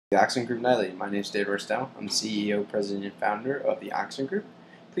The Oxen Group Nightly. My name is Dave Rostow. I'm the CEO, President, and Founder of the Oxen Group.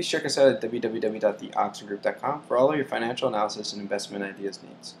 Please check us out at www.theoxengroup.com for all of your financial analysis and investment ideas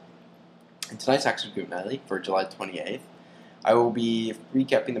needs. In tonight's Oxen Group Nightly for July 28th, I will be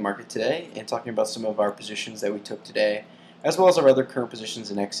recapping the market today and talking about some of our positions that we took today, as well as our other current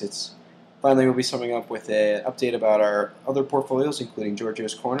positions and exits. Finally, we'll be summing up with an update about our other portfolios, including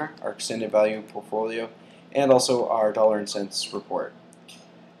Giorgio's Corner, our extended value portfolio, and also our dollar and cents report.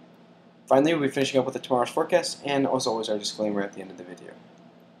 Finally, we'll be finishing up with tomorrow's forecast, and as always, our disclaimer at the end of the video.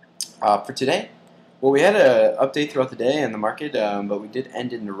 For today, well, we had an update throughout the day in the market, but we did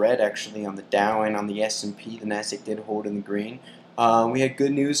end in the red actually on the Dow and on the S&P. The Nasdaq did hold in the green. We had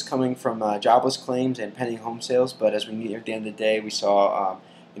good news coming from jobless claims and pending home sales, but as we neared the end of the day, we saw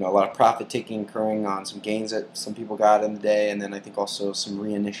a lot of profit taking occurring on some gains that some people got in the day, and then I think also some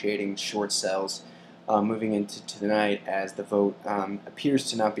reinitiating short sells. Moving into the night, as the vote appears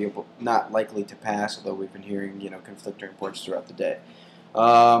to not likely to pass, although we've been hearing conflicting reports throughout the day.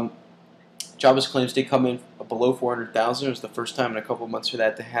 Jobless claims did come in below 400,000. It was the first time in a couple of months for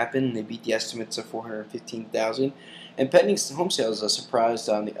that to happen. They beat the estimates of 415,000. And pending home sales surprised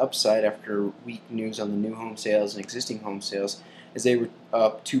on the upside after weak news on the new home sales and existing home sales, as they were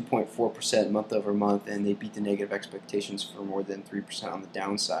up 2.4% month over month, and they beat the negative expectations for more than 3% on the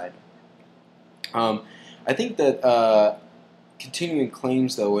downside. I think that continuing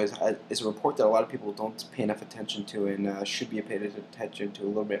claims, though, is a report that a lot of people don't pay enough attention to and should be paid attention to a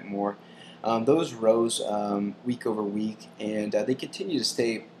little bit more. Those rose week over week, and they continue to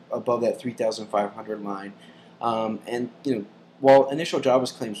stay above that 3,500 line. While initial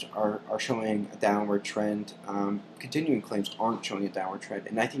jobless claims are showing a downward trend, continuing claims aren't showing a downward trend,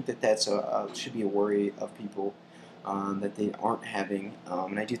 and I think that that's should be a worry of people that they aren't having.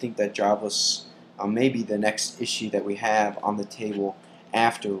 And I do think that jobless may be the next issue that we have on the table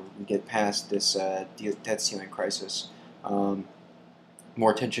after we get past this debt ceiling crisis.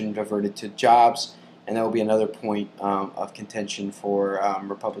 More attention diverted to jobs, and that will be another point of contention for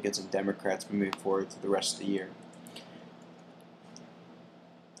Republicans and Democrats moving forward through the rest of the year.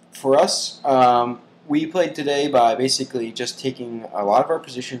 For us, we played today by basically just taking a lot of our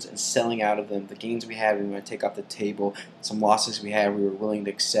positions and selling out of them. The gains we had, we want to take off the table. Some losses we had, we were willing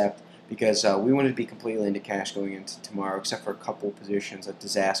to accept, because we wanted to be completely into cash going into tomorrow, except for a couple positions, a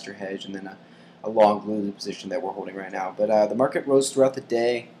disaster hedge, and then a long glue position that we're holding right now. But the market rose throughout the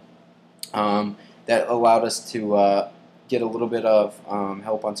day. That allowed us to get a little bit of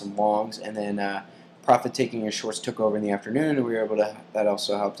help on some longs, and then profit taking and shorts took over in the afternoon, and we were able to. That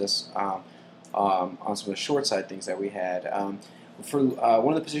also helped us on some of the short side things that we had. For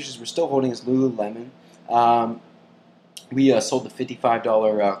one of the positions we're still holding is Lululemon. We sold the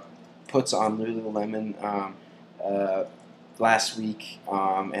 $55 puts on Lululemon last week,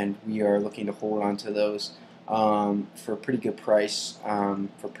 and we are looking to hold on to those for a pretty good price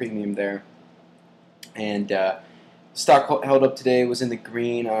for premium there. And stock held up today, was in the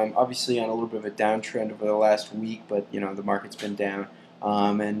green, obviously on a little bit of a downtrend over the last week, but the market's been down,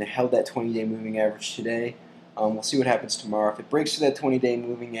 and held that 20-day moving average today. We'll see what happens tomorrow. If it breaks through that 20-day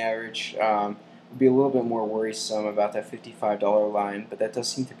moving average, it'll be a little bit more worrisome about that $55 line, but that does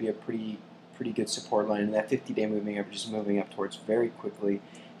seem to be a pretty good support line, and that 50-day moving average is moving up towards very quickly.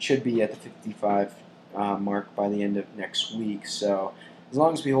 Should be at the 55 mark by the end of next week. So as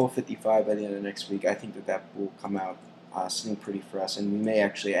long as we hold 55 by the end of next week, I think that will come out sitting pretty for us, and we may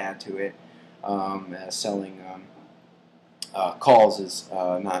actually add to it. Selling calls is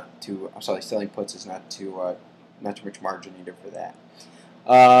not too. I'm sorry, selling puts is not too much margin needed for that.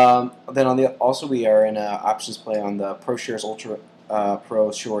 Then also we are in an options play on the ProShares Ultra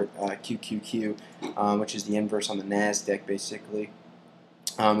Pro Short QQQ, which is the inverse on the Nasdaq basically.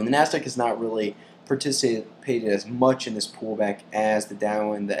 And the Nasdaq has not really participated as much in this pullback as the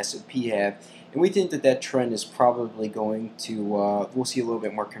Dow and the S&P have, and we think that that trend is probably going to. We'll see a little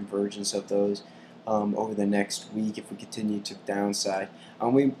bit more convergence of those over the next week if we continue to downside.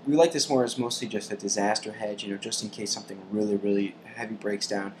 We like this more as mostly just a disaster hedge, just in case something really heavy breaks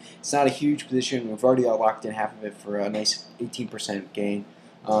down. It's not a huge position. We've already locked in half of it for a nice 18% gain,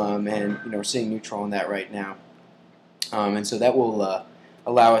 and we're sitting neutral on that right now. And so that will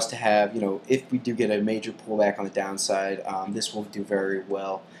allow us to have, if we do get a major pullback on the downside, this will do very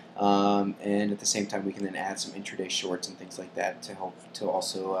well. And at the same time, we can then add some intraday shorts and things like that to help to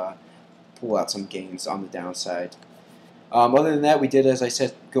also pull out some gains on the downside. Other than that, we did, as I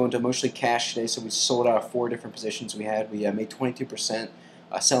said, go into mostly cash today, so we sold out of 4 different positions we had. We made 22%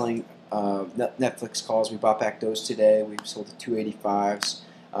 selling Netflix calls. We bought back those today. We sold the 285s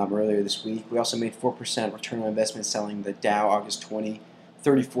earlier this week. We also made 4% return on investment selling the Dow August 20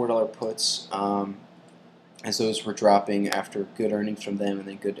 $34 puts, as those were dropping after good earnings from them and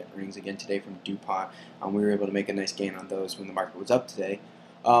then good earnings again today from DuPont. We were able to make a nice gain on those when the market was up today.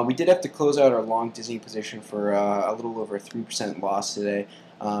 We did have to close out our long Disney position for a little over a 3% loss today.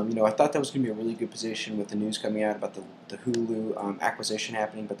 I thought that was going to be a really good position with the news coming out about the Hulu acquisition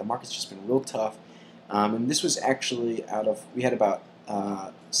happening, but the market's just been real tough. And this was actually we had about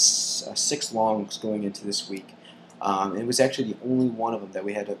 6 longs going into this week. It was actually the only one of them that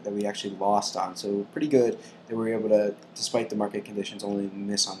we actually lost on. So pretty good that we were able to, despite the market conditions, only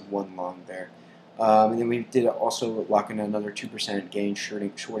miss on one long there. And then we did also lock in another 2% gain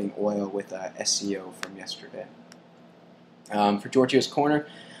shorting oil with SCO from yesterday. For Giorgio's corner,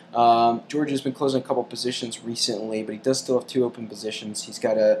 Giorgio's been closing a couple positions recently, but he does still have 2 open positions. He's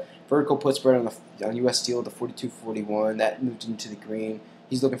got a vertical put spread on U.S. Steel at the 42.41. That moved into the green.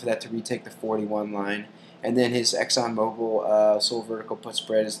 He's looking for that to retake the 41 line. And then his ExxonMobil sold vertical put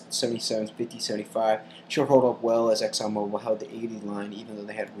spread is 77.50.75. Should hold up well as ExxonMobil held the 80 line, even though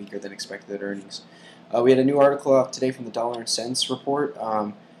they had weaker than expected earnings. We had a new article out today from the Dollar and Cents report.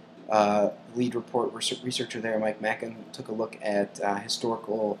 Lead report researcher there, Mike Mackin, took a look at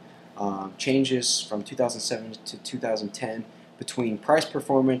historical changes from 2007 to 2010 between price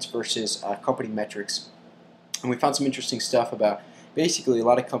performance versus company metrics. And we found some interesting stuff about basically a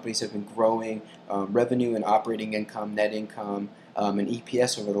lot of companies have been growing revenue and operating income, net income, and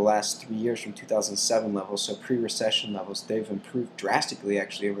EPS over the last 3 years from 2007 levels, so pre-recession levels. They've improved drastically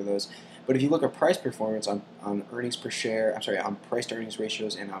actually over those. But if you look at price performance on earnings per share, on price to earnings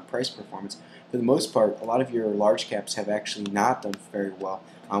ratios and on price performance, for the most part, a lot of your large caps have actually not done very well.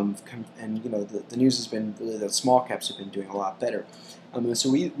 And the news has been really that small caps have been doing a lot better. So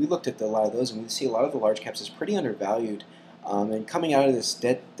we looked at a lot of those, and we see a lot of the large caps is pretty undervalued. And coming out of this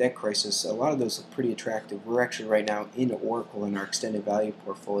debt crisis, a lot of those look pretty attractive. We're actually right now in Oracle in our extended value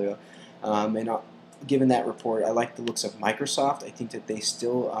portfolio, given that report, I like the looks of Microsoft. I think that they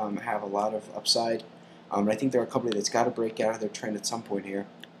still have a lot of upside. I think they're a company that's got to break out of their trend at some point here.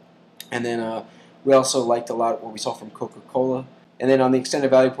 And then we also liked a lot what we saw from Coca-Cola. And then on the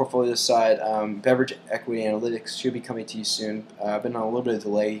extended value portfolio side, beverage equity analytics should be coming to you soon. I've been on a little bit of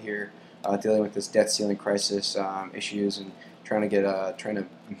delay here, dealing with this debt ceiling crisis issues and trying to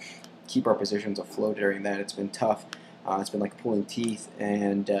keep our positions afloat during that. It's been tough. It's been like pulling teeth,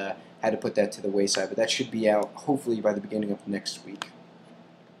 and had to put that to the wayside. But that should be out hopefully by the beginning of next week.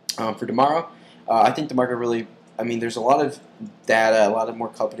 For tomorrow, I think the market really. There's a lot of data, a lot of more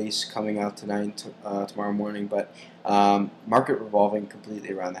companies coming out tonight, tomorrow morning, but market revolving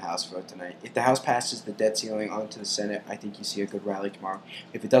completely around the House vote tonight. If the House passes the debt ceiling onto the Senate, I think you see a good rally tomorrow.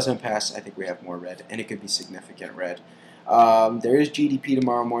 If it doesn't pass, I think we have more red, and it could be significant red. There is GDP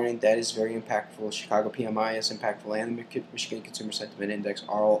tomorrow morning. That is very impactful. Chicago PMI is impactful, and the Michigan Consumer Sentiment Index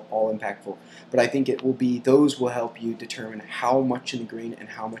are all impactful. But I think those will help you determine how much in the green and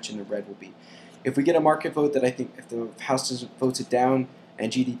how much in the red will be. If we get a market vote that I think if the House votes it down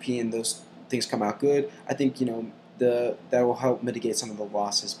and GDP and those things come out good, I think that will help mitigate some of the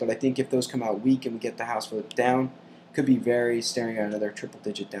losses. But I think if those come out weak and we get the House vote down, could be staring at another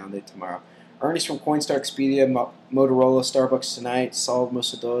triple-digit down day tomorrow. Earnings from Coinstar, Expedia, Motorola, Starbucks tonight. Solid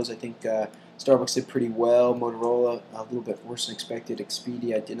most of those. I think Starbucks did pretty well. Motorola a little bit worse than expected.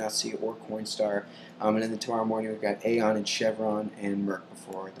 Expedia I did not see, or Coinstar. And then tomorrow morning we've got Aon and Chevron and Merck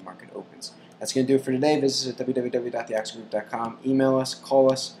before the market opens. That's going to do it for today. Visit us at www.theoxengroup.com. Email us,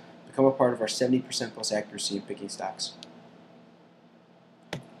 call us, become a part of our 70% plus accuracy in picking stocks.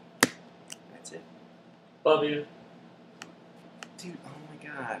 That's it. Love you. Dude, oh my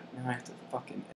god. Now I have to fucking...